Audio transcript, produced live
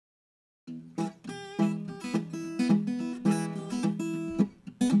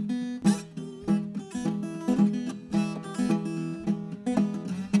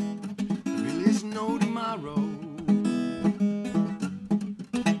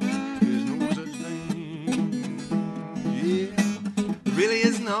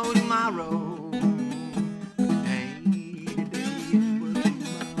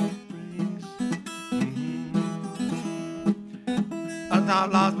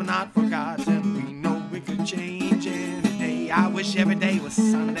we're not forgotten. We know we could change any day. I wish every day was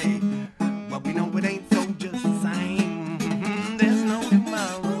Sunday, but we know it ain't so just the same. There's no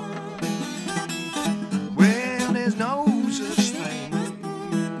tomorrow. Well, there's no such thing.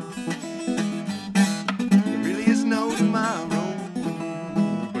 There really is no tomorrow.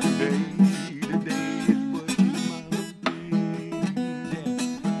 But today is what tomorrow brings.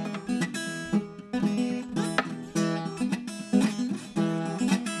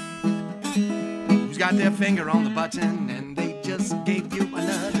 Who's got their finger on the button and they just gave you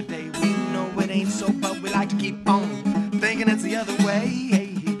another day? We know it ain't so, but we like to keep on thinking it's the other way.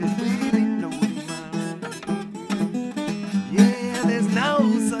 Hey, there's really no tomorrow. Yeah, there's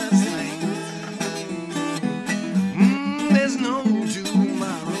no such thing. There's no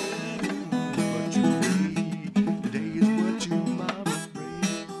tomorrow. But today is what tomorrow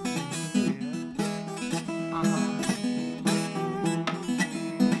brings. Yeah.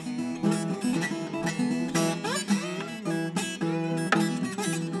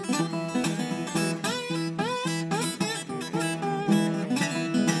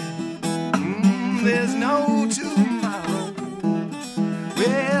 There's no tomorrow.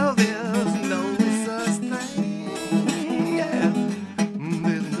 Well, there's no such thing. Yeah,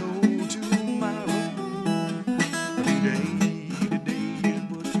 there's no tomorrow. Today is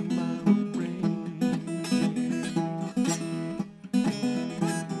what tomorrow brings.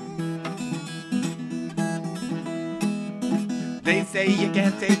 They say you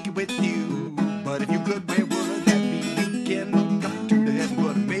can't take it with you, but if you could, where would that be? You can look up to the heaven,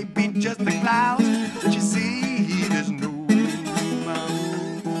 but maybe just the clouds that you see. There's no tomorrow.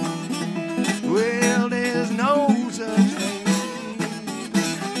 Well, there's no such thing.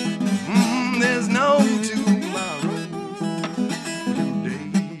 There's no tomorrow.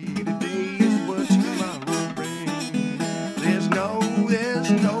 Today is what tomorrow brings. There's no